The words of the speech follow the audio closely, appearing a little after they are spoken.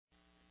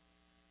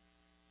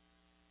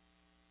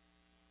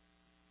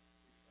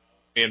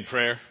In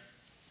prayer.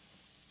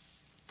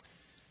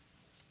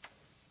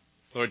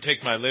 Lord,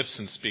 take my lips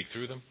and speak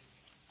through them.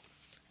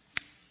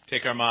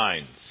 Take our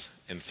minds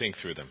and think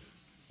through them.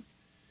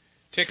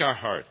 Take our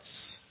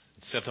hearts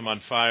and set them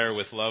on fire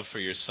with love for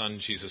your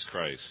Son, Jesus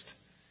Christ,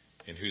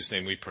 in whose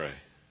name we pray.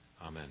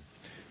 Amen.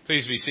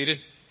 Please be seated.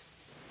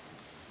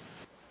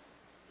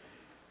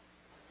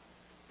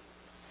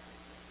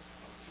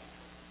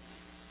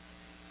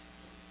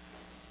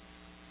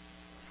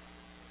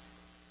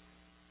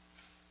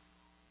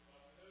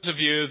 Those of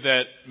you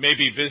that may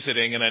be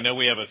visiting, and I know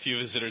we have a few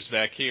visitors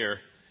back here,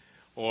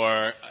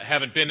 or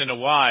haven't been in a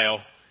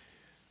while,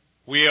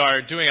 we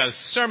are doing a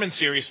sermon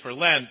series for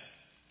Lent,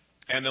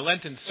 and the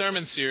Lenten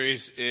sermon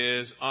series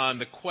is on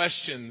the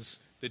questions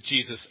that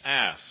Jesus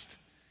asked.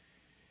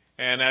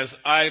 And as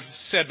I've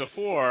said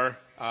before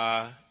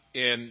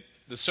in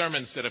the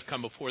sermons that have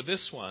come before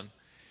this one,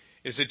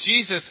 is that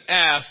Jesus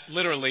asked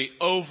literally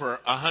over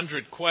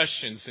 100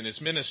 questions in his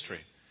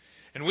ministry.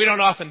 And we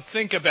don't often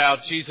think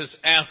about Jesus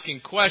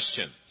asking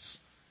questions.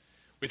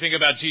 We think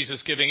about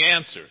Jesus giving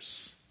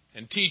answers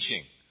and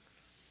teaching.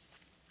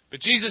 But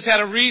Jesus had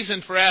a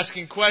reason for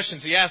asking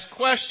questions. He asked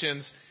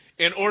questions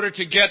in order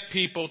to get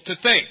people to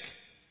think,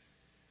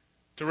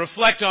 to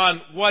reflect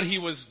on what he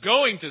was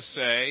going to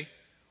say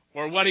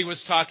or what he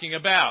was talking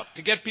about,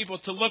 to get people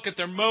to look at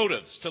their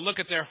motives, to look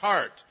at their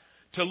heart,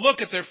 to look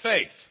at their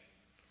faith.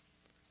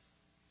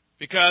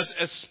 Because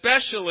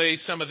especially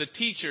some of the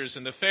teachers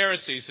and the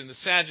Pharisees and the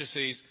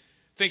Sadducees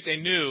think they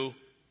knew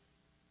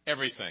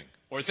everything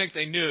or think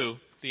they knew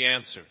the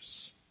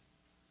answers.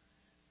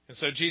 And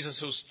so Jesus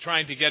was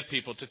trying to get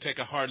people to take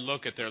a hard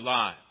look at their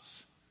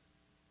lives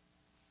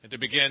and to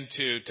begin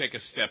to take a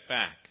step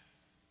back.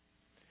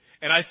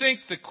 And I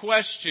think the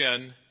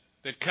question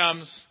that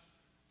comes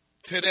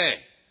today,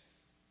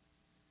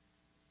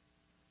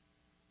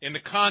 in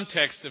the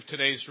context of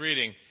today's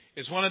reading,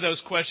 is one of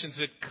those questions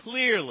that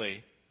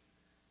clearly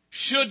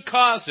should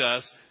cause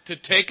us to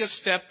take a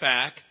step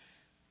back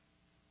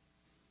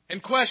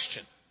and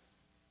question.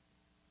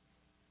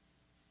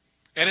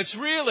 And it's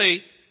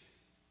really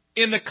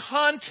in the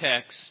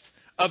context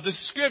of the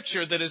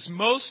scripture that is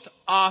most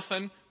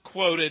often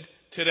quoted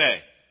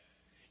today.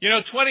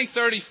 20,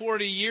 30,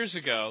 40 years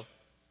ago,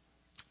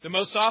 the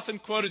most often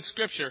quoted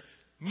scripture,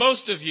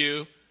 most of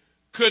you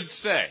could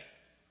say,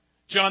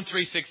 John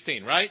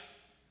 3:16, right?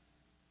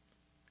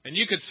 And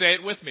you could say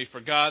it with me,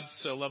 for God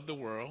so loved the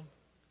world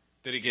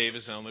that he gave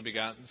his only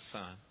begotten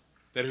Son,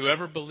 that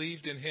whoever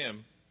believed in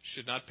him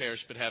should not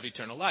perish but have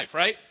eternal life,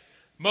 right?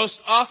 Most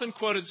often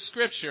quoted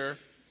scripture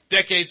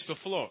decades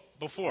before.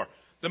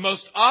 The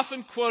most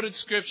often quoted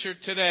scripture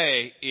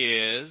today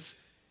is,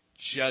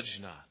 judge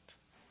not.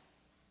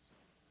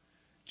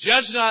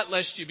 Judge not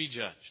lest you be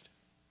judged.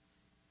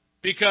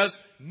 Because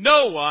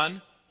no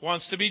one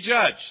wants to be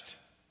judged.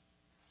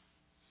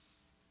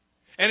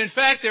 And in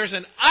fact, there's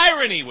an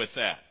irony with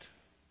that.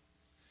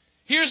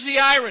 Here's the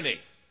irony.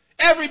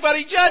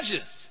 Everybody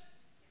judges.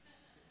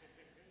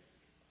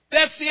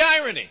 That's the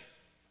irony.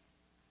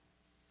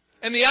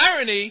 And the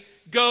irony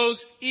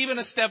goes even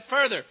a step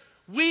further.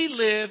 We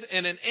live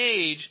in an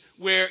age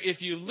where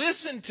if you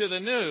listen to the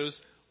news,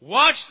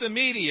 watch the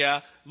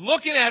media,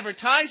 look at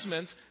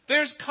advertisements,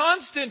 there's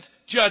constant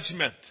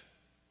judgment.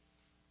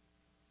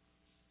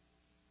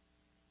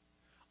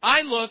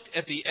 I looked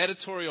at the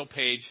editorial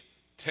page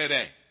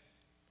today,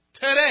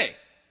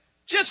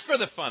 just for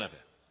the fun of it.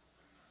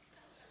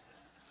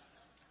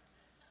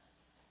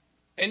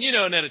 And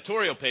an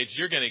editorial page,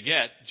 you're going to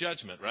get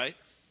judgment, right?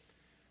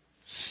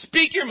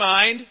 Speak your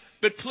mind,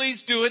 but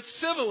please do it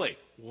civilly.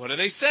 What are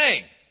they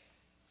saying?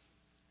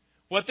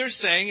 What they're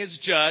saying is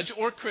judge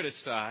or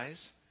criticize,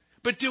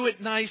 but do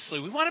it nicely.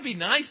 We want to be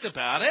nice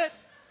about it,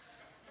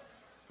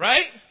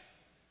 right?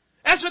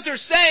 That's what they're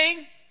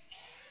saying.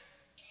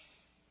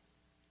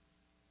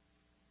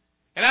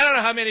 And I don't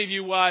know how many of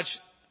you watch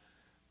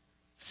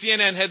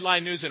CNN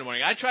headline news in the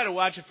morning. I try to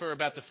watch it for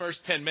about the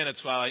first 10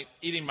 minutes while I'm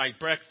eating my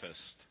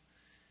breakfast,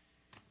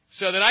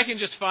 so that I can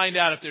just find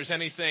out if there's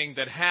anything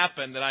that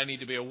happened that I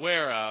need to be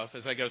aware of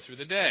as I go through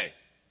the day.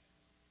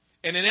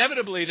 And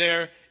inevitably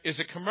there is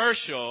a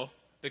commercial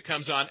that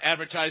comes on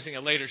advertising a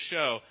later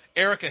show,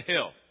 Erica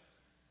Hill.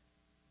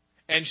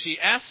 And she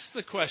asks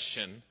the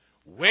question,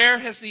 where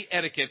has the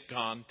etiquette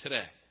gone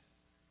today?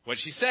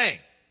 What's she saying?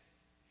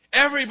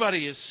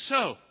 Everybody is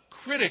so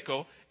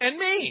critical and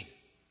mean.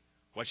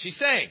 What's she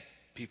saying?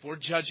 People are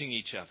judging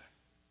each other.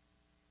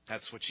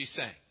 That's what she's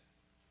saying.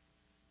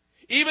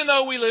 Even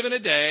though we live in a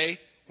day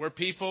where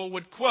people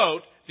would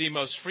quote the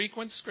most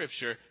frequent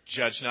scripture,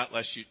 judge not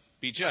lest you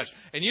be judged.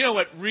 And you know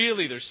what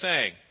really they're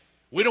saying?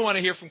 We don't want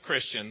to hear from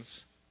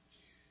Christians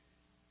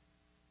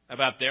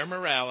about their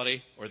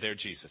morality or their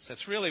Jesus.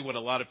 That's really what a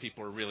lot of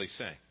people are really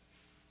saying.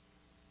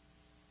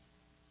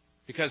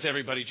 Because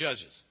everybody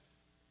judges.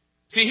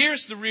 See,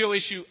 here's the real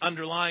issue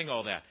underlying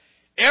all that.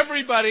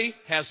 Everybody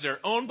has their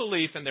own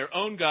belief in their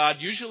own God,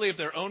 usually of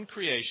their own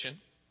creation.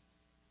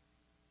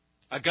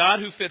 A God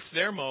who fits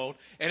their mold,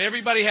 and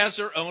everybody has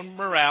their own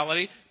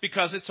morality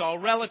because it's all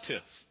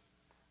relative.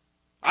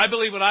 I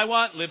believe what I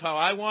want, live how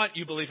I want,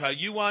 you believe how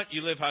you want,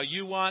 you live how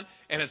you want,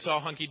 and it's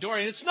all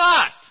hunky-dory. And it's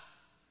not.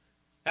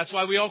 That's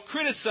why we all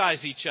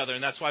criticize each other,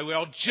 and that's why we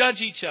all judge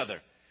each other.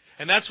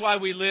 And that's why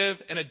we live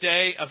in a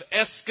day of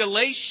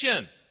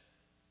escalation,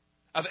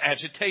 of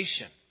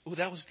agitation. Ooh,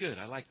 that was good.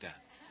 I like that.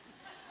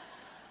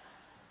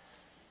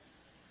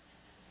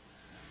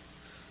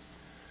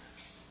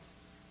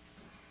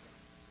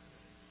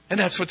 And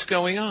that's what's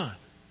going on.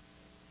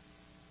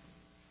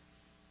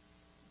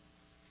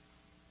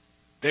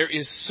 There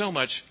is so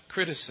much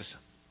criticism.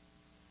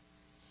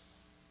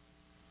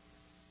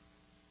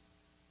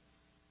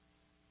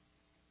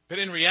 But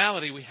in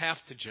reality, we have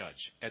to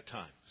judge at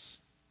times.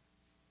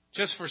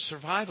 Just for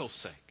survival's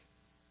sake.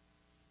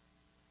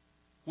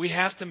 We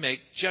have to make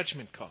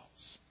judgment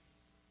calls.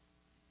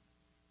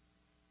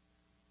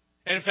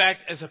 And in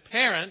fact, as a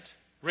parent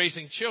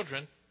raising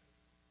children,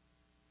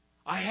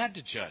 I had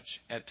to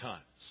judge at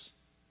times.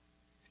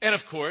 And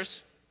of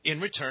course,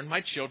 in return, my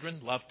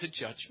children love to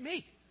judge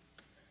me.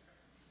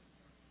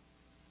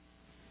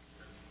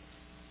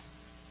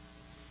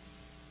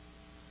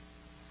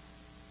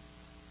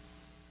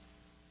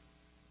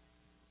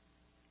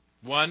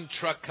 One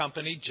truck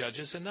company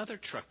judges another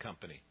truck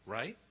company,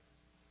 right?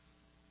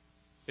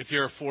 If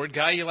you're a Ford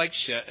guy, you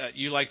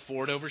like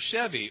Ford over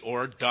Chevy,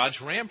 or Dodge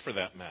Ram for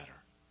that matter.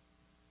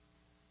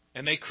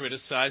 And they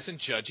criticize and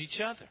judge each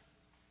other.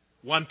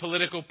 One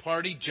political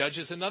party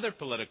judges another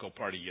political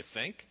party, you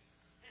think?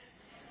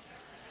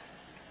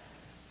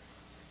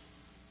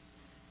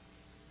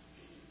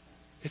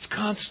 It's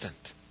constant.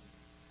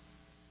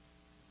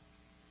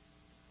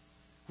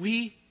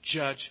 We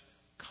judge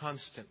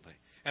constantly.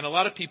 And a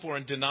lot of people are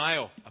in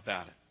denial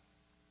about it.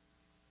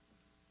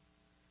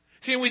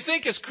 See, and we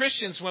think as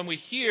Christians when we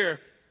hear,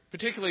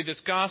 particularly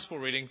this gospel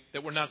reading,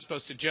 that we're not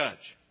supposed to judge.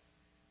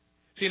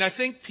 See, and I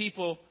think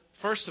people,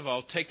 first of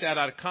all, take that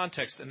out of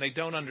context and they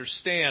don't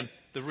understand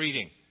the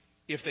reading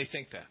if they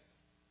think that.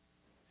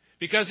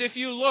 Because if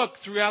you look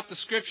throughout the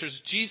Scriptures,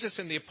 Jesus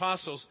and the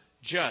apostles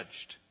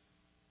judged.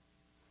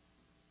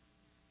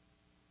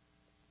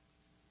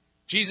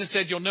 Jesus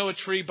said, you'll know a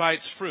tree by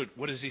its fruit.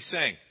 What is he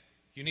saying?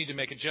 You need to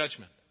make a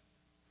judgment.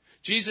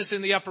 Jesus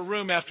in the upper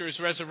room after his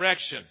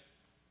resurrection.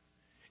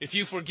 If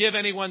you forgive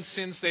anyone's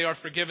sins, they are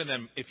forgiven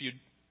them. If you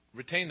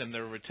retain them,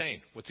 they're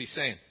retained. What's he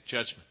saying?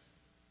 Judgment.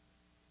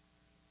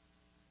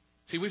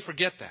 See, we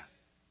forget that.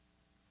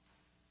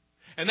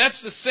 And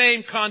that's the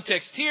same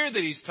context here that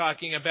he's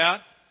talking about.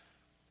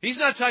 He's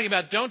not talking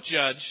about don't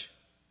judge,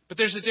 but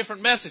there's a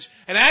different message.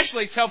 And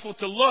actually it's helpful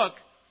to look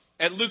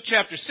at Luke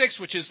chapter 6,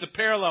 which is the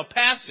parallel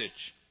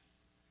passage,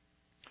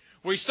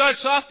 where he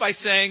starts off by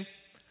saying,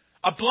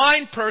 a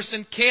blind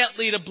person can't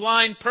lead a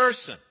blind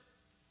person.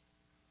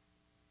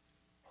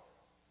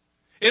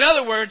 In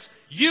other words,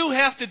 you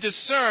have to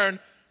discern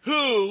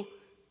who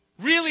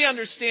really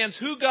understands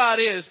who God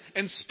is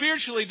and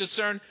spiritually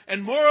discern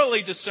and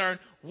morally discern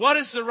what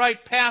is the right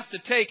path to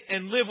take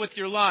and live with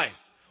your life.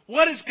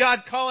 What is God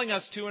calling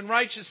us to in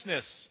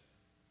righteousness?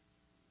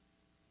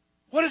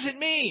 What does it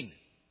mean?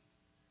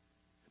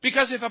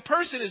 Because if a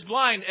person is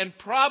blind, and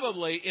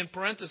probably, in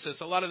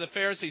parenthesis, a lot of the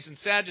Pharisees and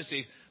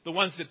Sadducees, the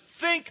ones that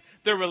think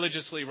they're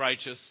religiously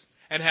righteous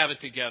and have it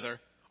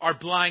together, are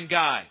blind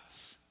guides.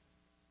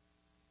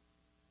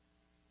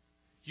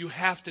 You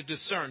have to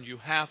discern. You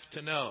have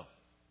to know.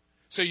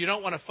 So you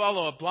don't want to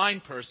follow a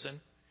blind person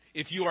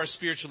if you are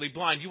spiritually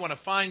blind. You want to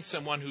find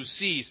someone who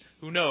sees,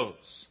 who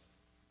knows.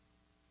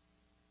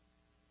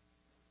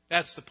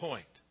 That's the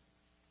point.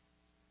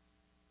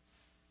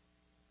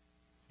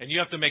 And you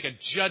have to make a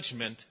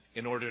judgment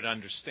in order to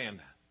understand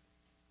that.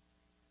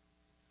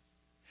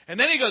 And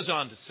then he goes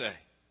on to say,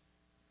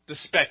 the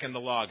speck and the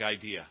log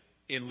idea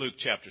in Luke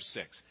chapter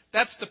 6.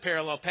 That's the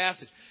parallel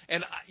passage.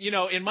 And,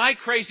 in my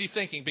crazy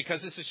thinking,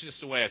 because this is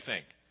just the way I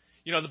think,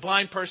 the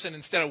blind person,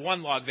 instead of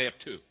one log, they have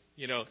two.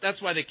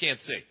 That's why they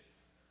can't see.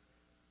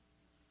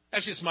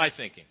 That's just my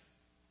thinking,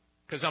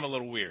 because I'm a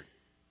little weird.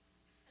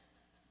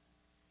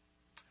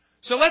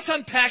 So let's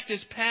unpack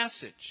this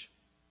passage,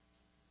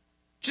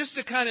 just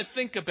to kind of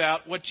think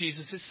about what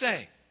Jesus is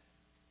saying.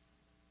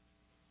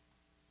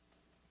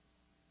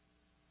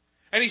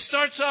 And he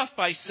starts off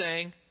by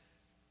saying,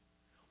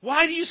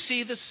 why do you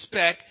see the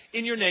speck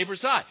in your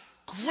neighbor's eye?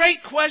 Great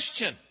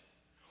question.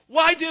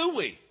 Why do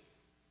we?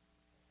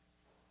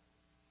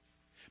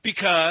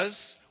 Because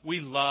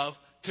we love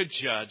to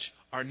judge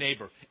our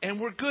neighbor.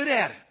 And we're good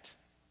at it.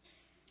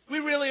 We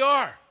really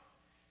are.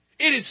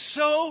 It is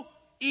so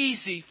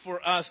easy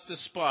for us to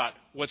spot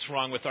what's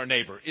wrong with our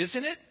neighbor,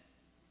 isn't it?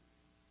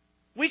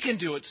 We can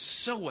do it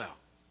so well.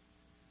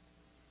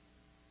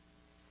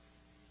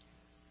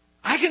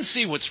 I can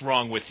see what's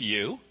wrong with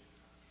you.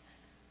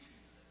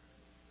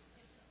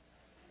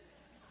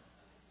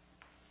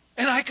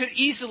 And I could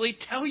easily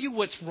tell you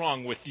what's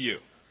wrong with you.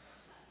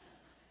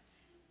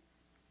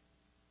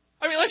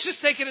 I mean, let's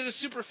just take it at a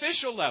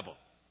superficial level.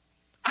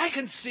 I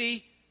can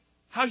see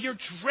how you're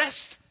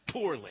dressed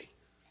poorly.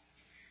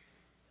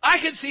 I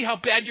can see how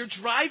bad your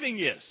driving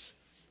is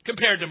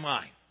compared to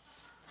mine.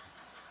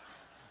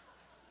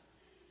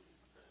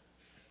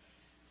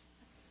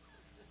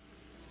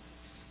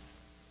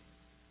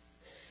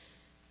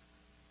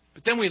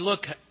 But then we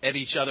look at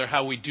each other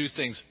how we do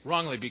things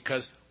wrongly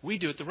because we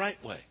do it the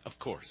right way, of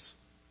course.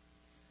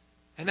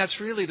 And that's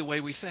really the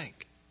way we think.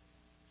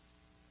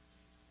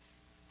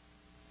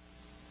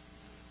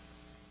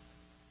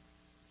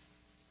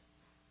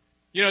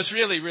 You know, it's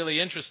really, really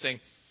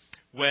interesting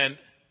when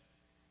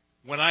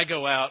I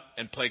go out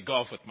and play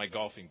golf with my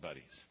golfing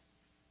buddies.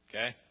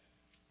 Okay?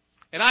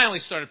 And I only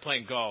started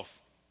playing golf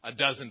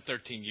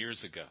 13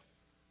 years ago.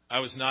 I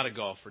was not a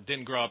golfer,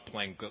 didn't grow up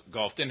playing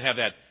golf, didn't have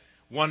that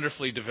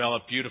wonderfully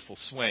developed, beautiful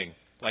swing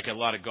like a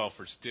lot of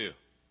golfers do.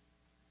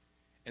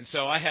 And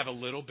so I have a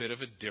little bit of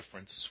a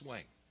different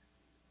swing.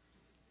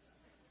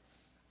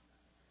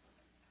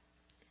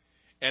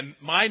 And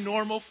my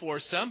normal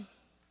foursome,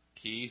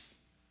 Keith,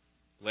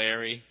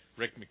 Larry,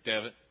 Rick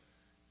McDevitt,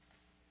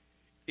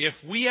 if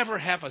we ever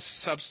have a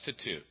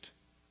substitute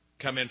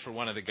come in for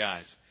one of the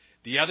guys,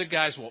 the other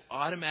guys will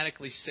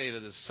automatically say to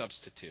the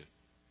substitute,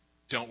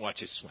 don't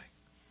watch his swing.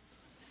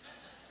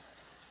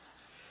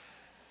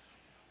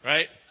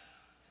 Right?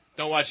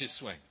 Don't watch his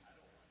swing.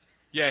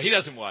 Yeah, he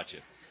doesn't watch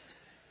it.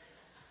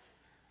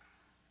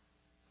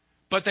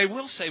 But they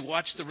will say,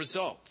 watch the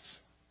results.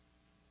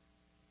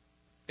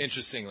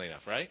 Interestingly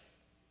enough, right?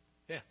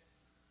 Yeah.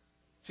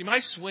 See, my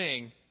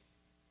swing,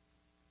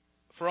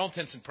 for all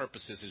intents and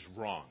purposes, is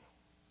wrong.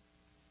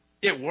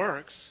 It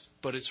works,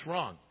 but it's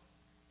wrong.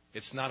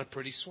 It's not a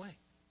pretty swing.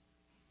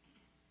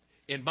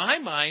 In my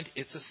mind,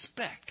 it's a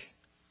speck.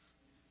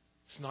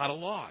 It's not a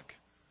log.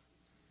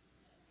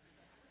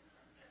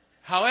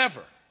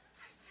 However,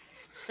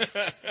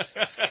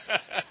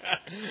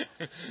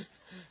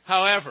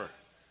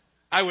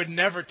 I would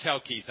never tell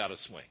Keith how to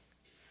swing.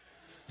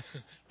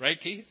 Right,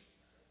 Keith?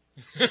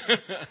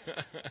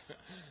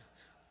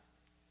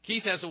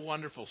 Keith has a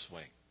wonderful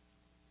swing.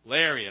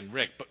 Larry and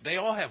Rick, but they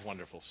all have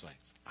wonderful swings.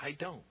 I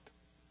don't.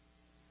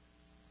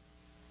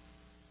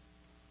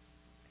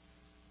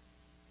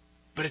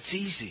 But it's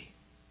easy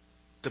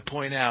to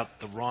point out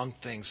the wrong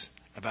things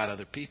about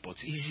other people.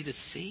 It's easy to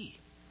see.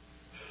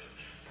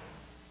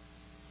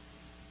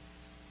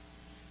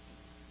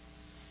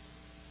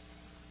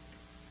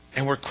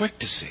 And we're quick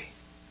to see.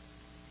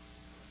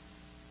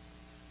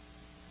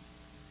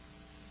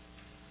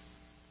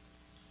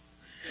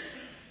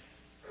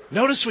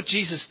 Notice what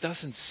Jesus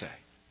doesn't say.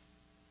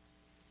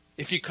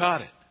 If you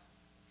caught it.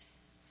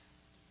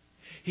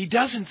 He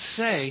doesn't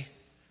say,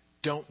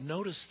 don't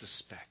notice the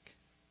speck.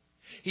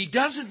 He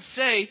doesn't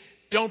say,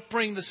 don't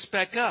bring the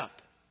speck up.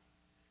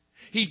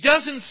 He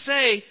doesn't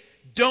say,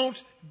 don't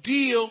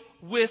deal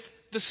with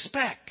the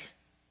speck.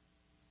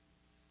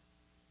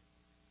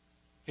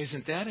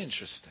 Isn't that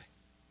interesting?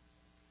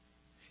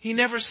 He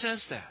never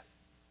says that.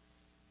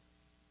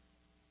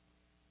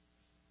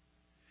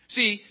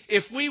 See,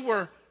 if we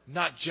were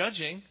not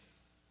judging,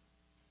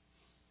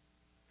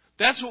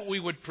 that's what we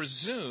would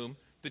presume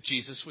that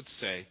Jesus would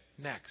say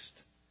next.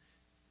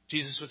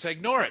 Jesus would say,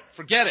 ignore it,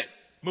 forget it,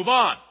 move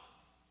on.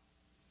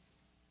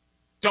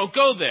 Don't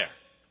go there.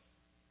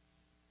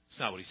 It's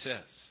not what he says.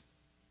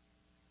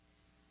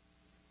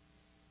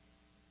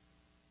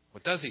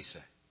 What does he say?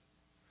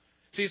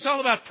 See, it's all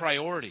about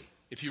priority,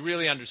 if you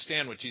really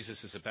understand what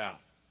Jesus is about.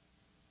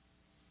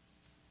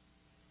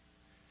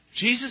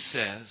 Jesus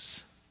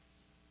says,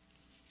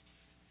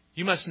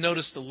 you must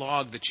notice the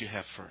log that you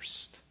have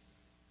first.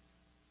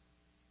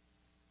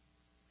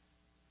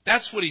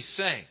 That's what he's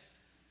saying.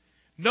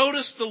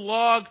 Notice the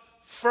log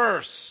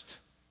first.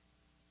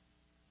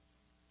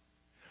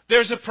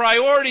 There's a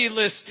priority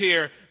list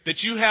here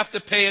that you have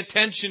to pay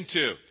attention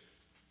to.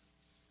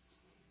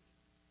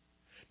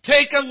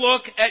 Take a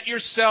look at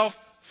yourself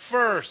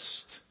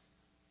first.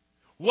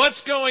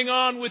 What's going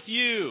on with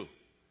you?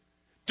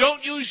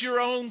 Don't use your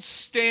own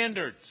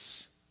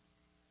standards.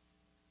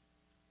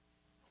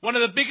 One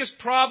of the biggest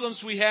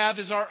problems we have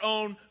is our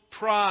own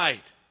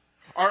pride,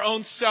 our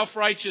own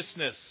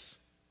self-righteousness.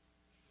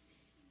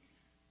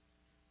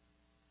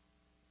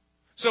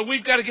 So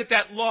we've got to get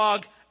that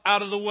log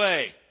out of the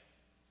way.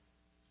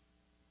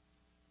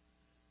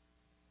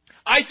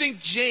 I think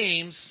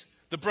James,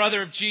 the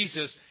brother of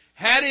Jesus,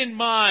 had in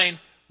mind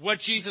what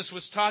Jesus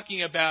was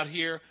talking about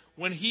here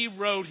when he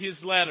wrote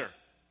his letter.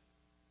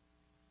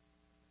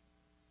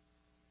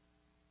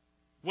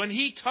 When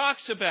he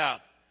talks about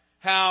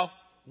how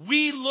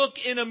we look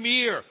in a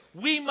mirror,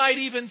 we might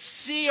even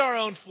see our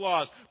own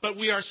flaws, but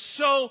we are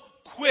so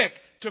quick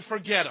to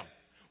forget them.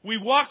 We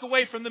walk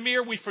away from the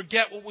mirror, we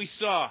forget what we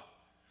saw.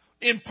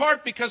 In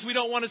part because we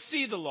don't want to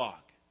see the log.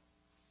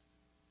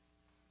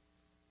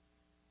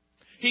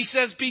 He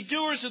says, be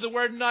doers of the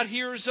word and not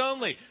hearers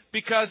only.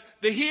 Because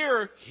the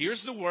hearer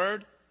hears the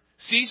word,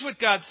 sees what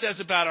God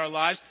says about our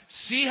lives,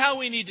 see how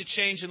we need to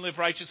change and live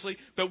righteously,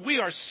 but we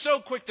are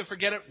so quick to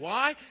forget it.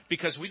 Why?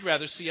 Because we'd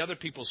rather see other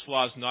people's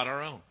flaws, not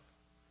our own.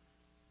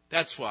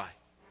 That's why.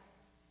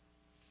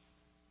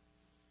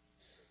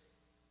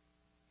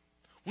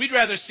 We'd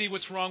rather see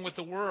what's wrong with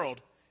the world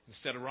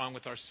instead of wrong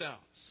with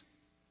ourselves.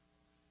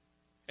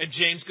 And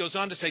James goes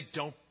on to say,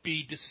 don't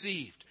be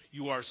deceived.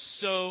 You are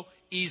so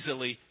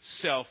easily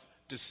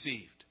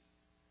self-deceived.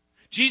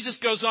 Jesus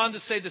goes on to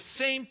say the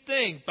same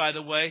thing, by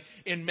the way,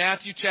 in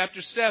Matthew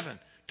chapter 7,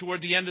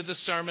 toward the end of the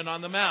Sermon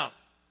on the Mount,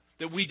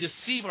 that we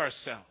deceive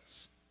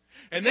ourselves.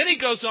 And then he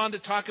goes on to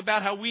talk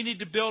about how we need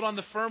to build on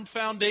the firm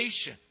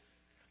foundation,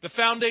 the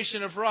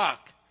foundation of rock,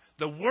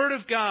 the Word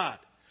of God.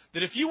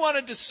 That if you want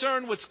to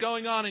discern what's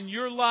going on in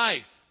your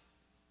life,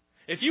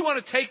 if you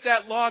want to take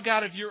that log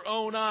out of your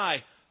own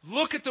eye,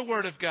 look at the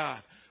Word of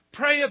God.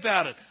 Pray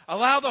about it.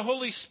 Allow the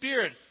Holy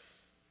Spirit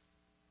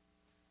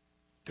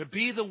to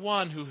be the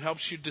one who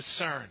helps you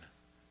discern,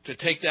 to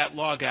take that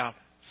log out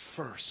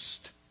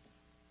first.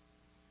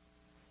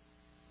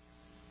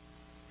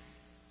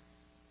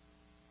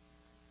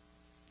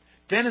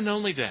 Then and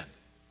only then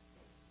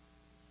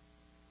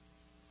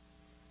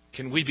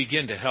can we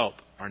begin to help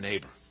our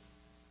neighbor.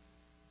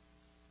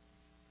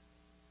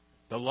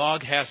 The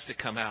log has to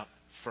come out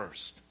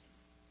first.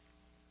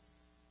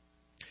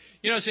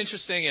 You know what's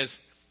interesting is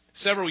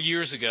several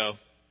years ago,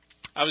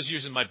 I was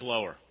using my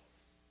blower.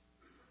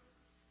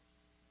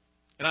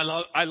 And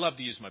I love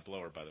to use my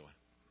blower, by the way.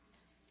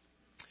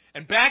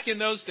 And back in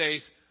those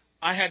days,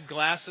 I had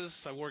glasses.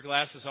 I wore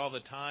glasses all the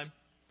time.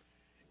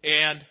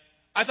 And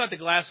I thought the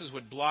glasses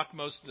would block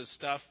most of the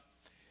stuff.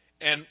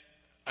 And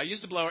I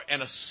used the blower,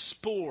 and a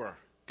spore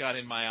got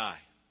in my eye.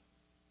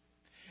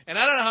 And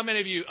I don't know how many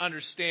of you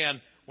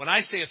understand when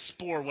I say a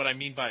spore, what I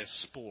mean by a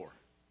spore.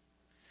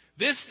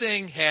 This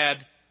thing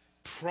had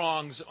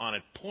prongs on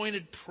it,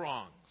 pointed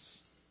prongs.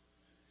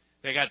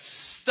 They got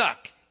stuck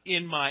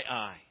in my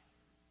eye.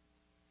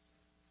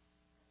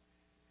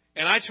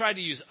 And I tried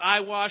to use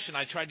eye wash, and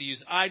I tried to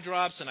use eye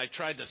drops, and I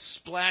tried to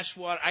splash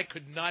water. I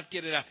could not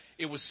get it out.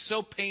 It was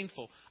so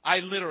painful. I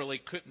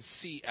literally couldn't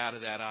see out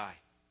of that eye.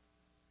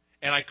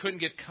 And I couldn't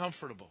get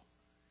comfortable.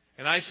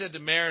 And I said to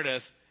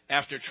Meredith,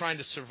 after trying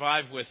to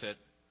survive with it,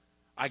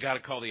 I got to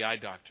call the eye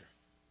doctor.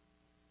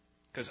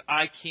 Because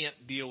I can't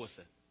deal with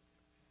it.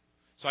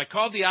 So I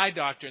called the eye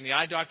doctor, and the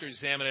eye doctor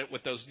examined it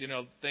with those,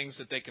 things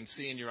that they can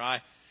see in your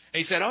eye. And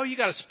he said, "Oh, you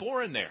got a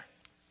spore in there.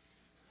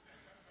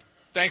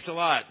 Thanks a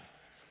lot."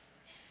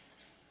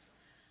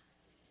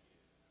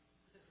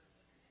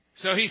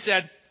 So he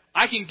said,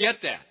 "I can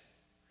get that."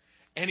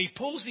 And he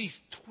pulls these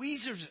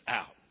tweezers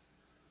out.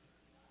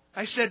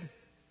 I said,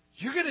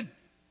 "You're going to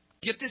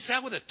get this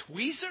out with a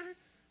tweezer?"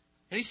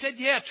 And he said,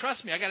 "Yeah,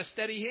 trust me, I got a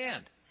steady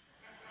hand."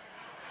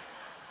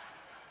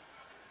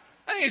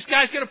 I think this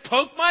guy's going to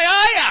poke my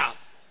eye out.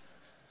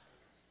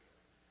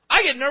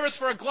 I get nervous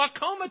for a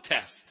glaucoma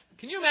test.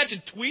 Can you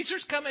imagine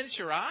tweezers coming at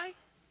your eye?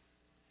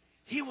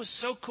 He was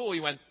so cool. He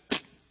went,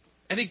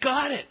 and he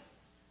got it.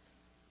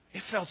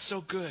 It felt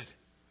so good.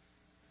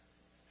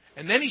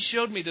 And then he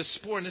showed me this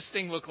spore, and this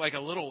thing looked like a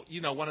little,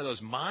 one of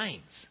those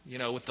mines,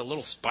 with the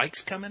little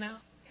spikes coming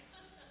out.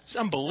 It's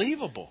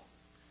unbelievable.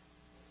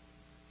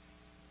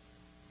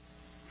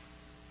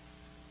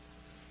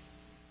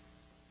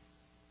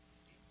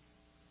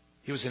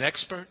 He was an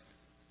expert.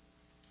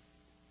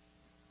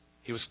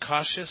 He was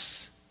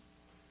cautious.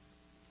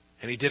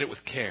 And he did it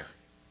with care.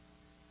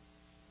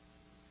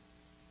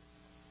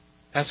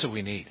 That's what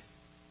we need.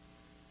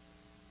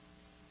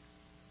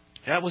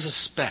 That was a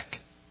speck.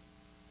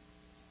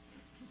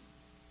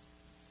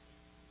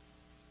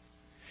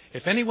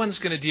 If anyone's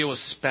going to deal with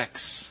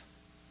specks,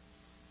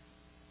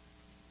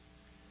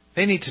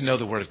 they need to know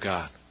the Word of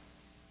God.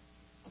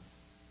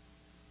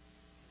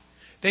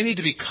 They need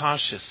to be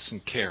cautious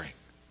and caring.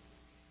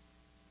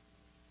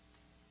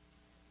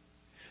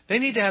 They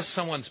need to have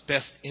someone's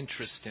best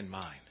interest in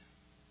mind.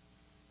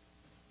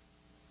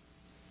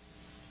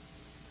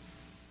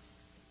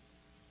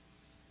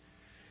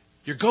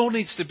 Your goal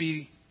needs to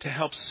be to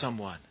help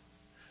someone,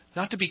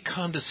 not to be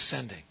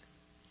condescending,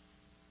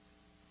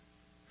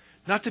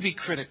 not to be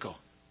critical,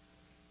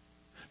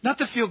 not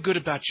to feel good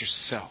about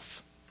yourself,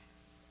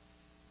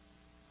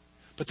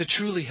 but to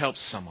truly help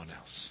someone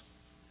else.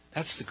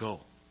 That's the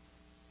goal.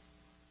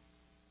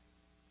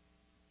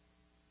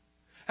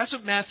 That's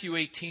what Matthew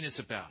 18 is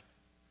about.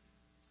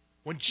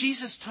 When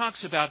Jesus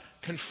talks about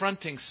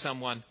confronting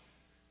someone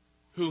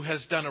who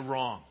has done a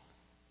wrong,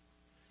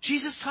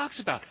 Jesus talks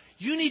about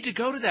you need to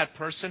go to that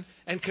person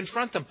and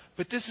confront them,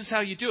 but this is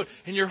how you do it.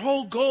 And your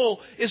whole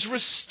goal is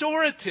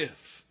restorative,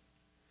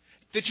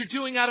 that you're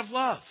doing out of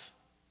love.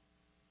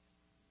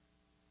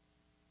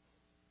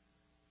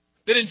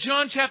 That in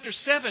John chapter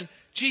 7,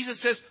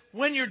 Jesus says,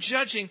 when you're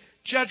judging,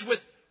 judge with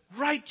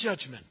right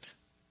judgment.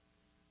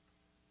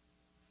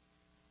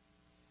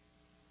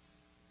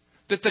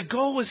 That the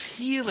goal is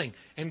healing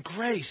and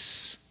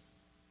grace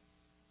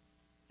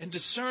and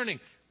discerning,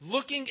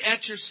 looking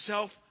at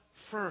yourself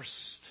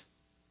first.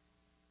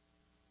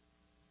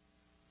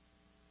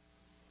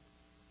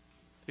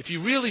 If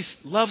you really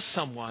love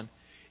someone,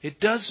 it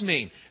does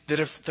mean that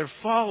if they're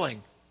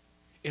falling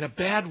in a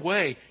bad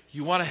way,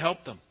 you want to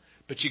help them.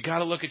 But you got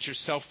to look at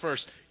yourself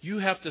first. You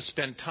have to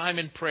spend time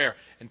in prayer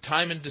and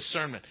time in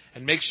discernment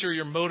and make sure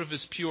your motive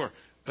is pure.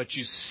 But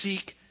you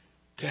seek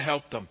to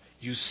help them.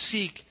 You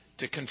seek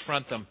to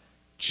confront them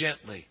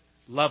gently,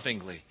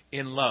 lovingly,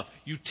 in love.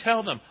 You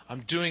tell them,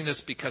 I'm doing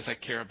this because I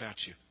care about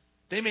you.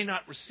 They may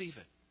not receive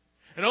it.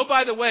 And oh,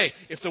 by the way,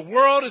 if the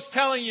world is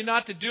telling you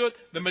not to do it,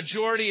 the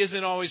majority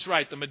isn't always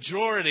right. The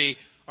majority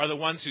are the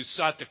ones who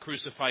sought to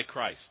crucify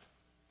Christ.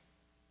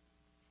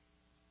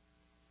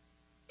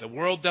 The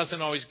world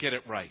doesn't always get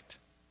it right.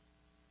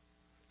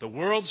 The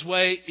world's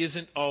way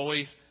isn't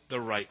always the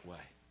right way.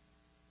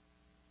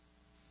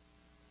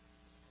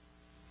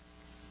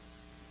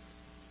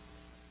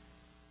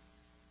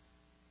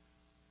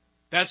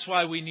 That's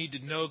why we need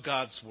to know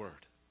God's Word.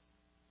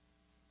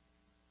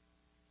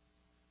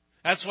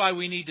 That's why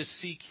we need to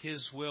seek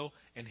His will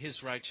and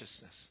His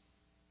righteousness.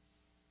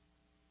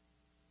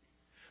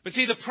 But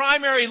see, the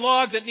primary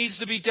log that needs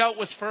to be dealt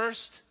with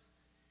first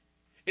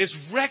is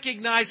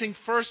recognizing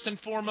first and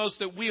foremost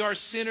that we are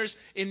sinners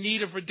in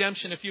need of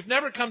redemption. If you've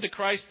never come to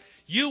Christ,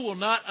 you will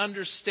not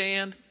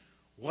understand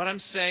what I'm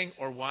saying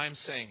or why I'm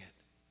saying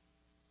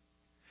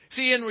it.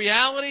 See, in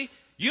reality,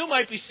 you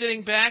might be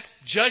sitting back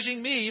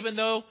judging me even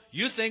though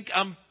you think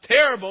I'm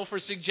terrible for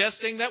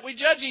suggesting that we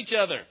judge each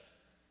other.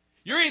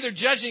 You're either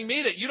judging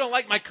me that you don't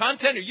like my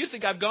content or you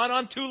think I've gone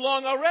on too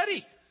long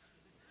already.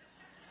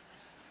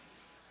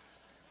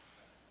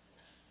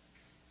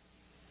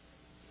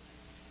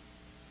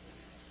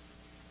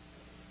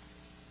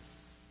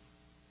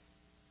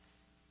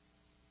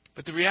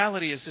 But the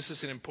reality is this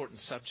is an important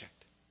subject.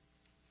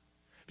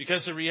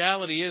 Because the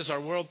reality is our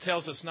world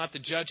tells us not to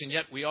judge, and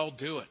yet we all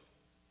do it.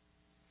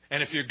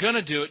 And if you're going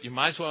to do it, you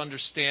might as well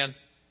understand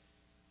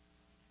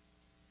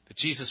that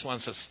Jesus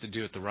wants us to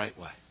do it the right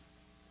way.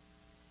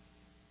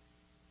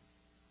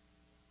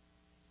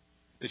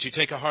 That you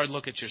take a hard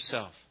look at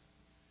yourself.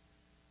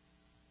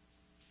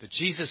 That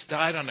Jesus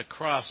died on the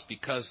cross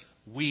because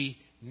we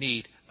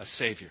need a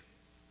Savior.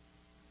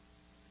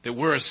 That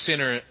we're a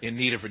sinner in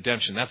need of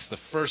redemption. That's the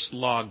first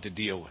log to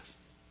deal with.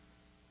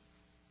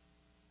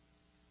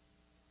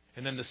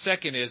 And then the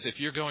second is, if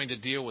you're going to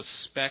deal with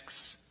specks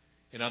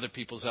in other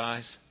people's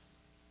eyes,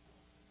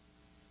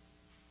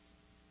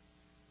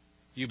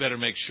 you better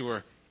make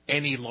sure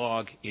any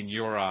log in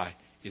your eye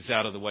is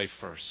out of the way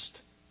first.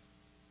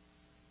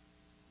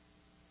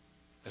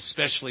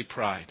 Especially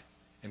pride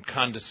and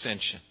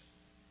condescension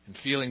and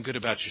feeling good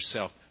about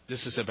yourself.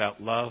 This is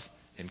about love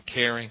and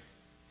caring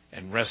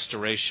and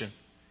restoration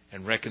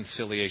and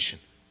reconciliation.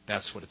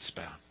 That's what it's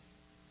about.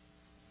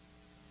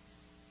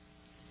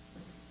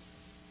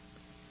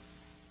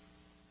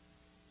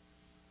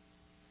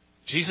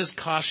 Jesus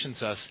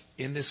cautions us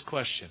in this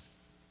question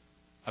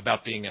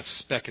about being a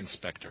speck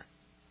inspector.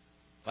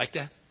 Like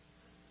that?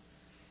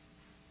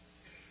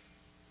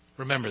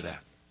 Remember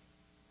that.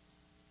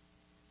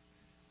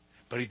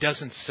 But he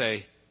doesn't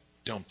say,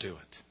 don't do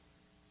it.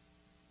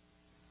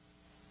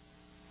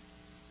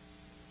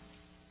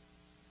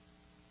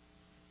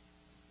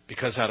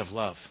 Because out of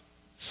love,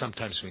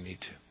 sometimes we need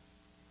to.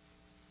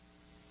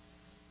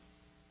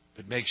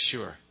 But make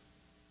sure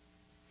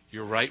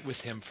you're right with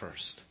Him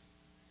first.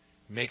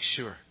 Make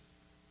sure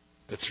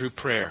that through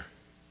prayer,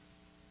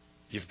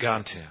 you've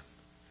gone to Him.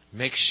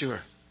 Make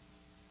sure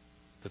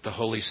that the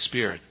Holy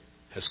Spirit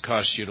has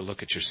caused you to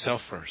look at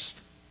yourself first.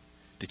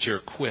 That you're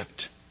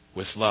equipped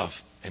with love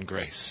and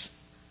grace.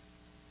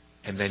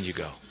 And then you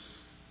go.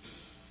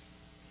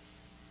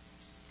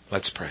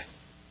 Let's pray.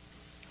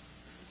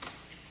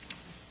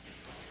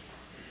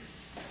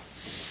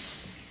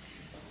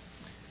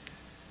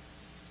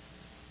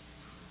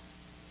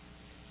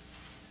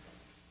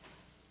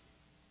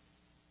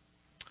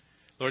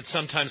 Lord,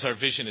 sometimes our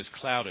vision is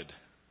clouded.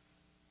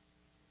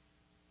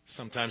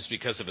 Sometimes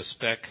because of a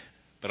speck,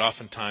 but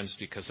oftentimes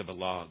because of a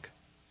log.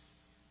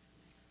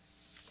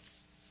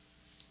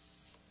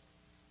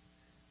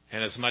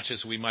 And as much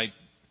as we might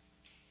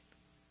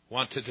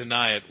want to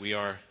deny it, we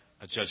are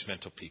a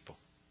judgmental people.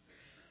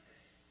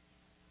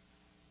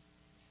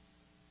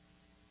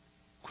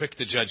 Quick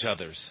to judge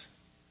others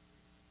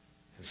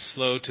and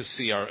slow to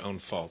see our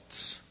own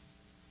faults.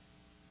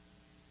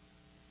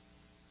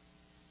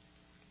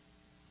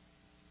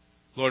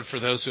 Lord, for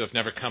those who have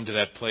never come to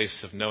that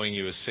place of knowing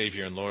you as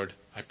Savior and Lord,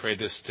 I pray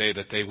this day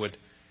that they would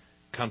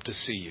come to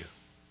see you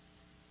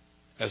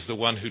as the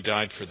one who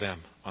died for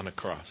them on a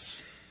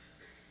cross.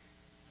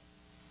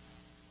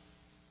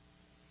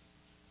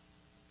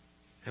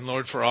 And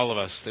Lord, for all of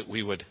us, that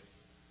we would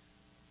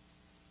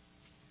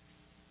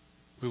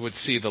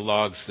see the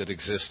logs that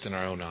exist in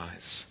our own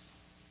eyes.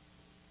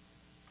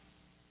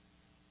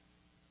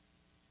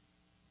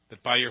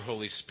 That by your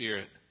Holy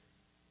Spirit,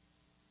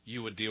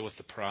 you would deal with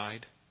the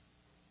pride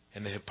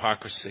and the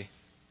hypocrisy,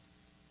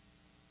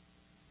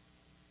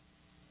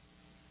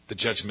 the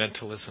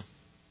judgmentalism,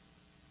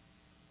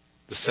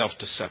 the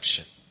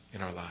self-deception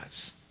in our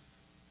lives.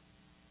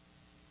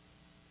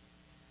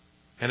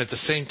 And at the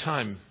same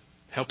time,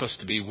 help us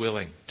to be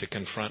willing to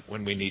confront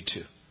when we need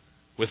to,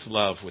 with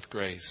love, with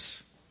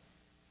grace,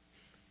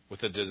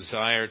 with a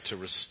desire to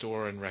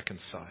restore and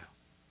reconcile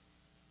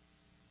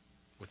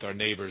with our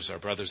neighbors, our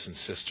brothers and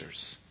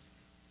sisters,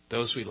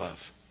 those we love,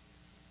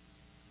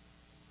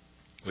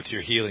 with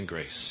your healing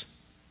grace.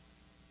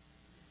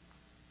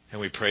 And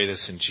we pray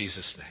this in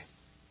Jesus' name.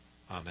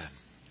 Amen.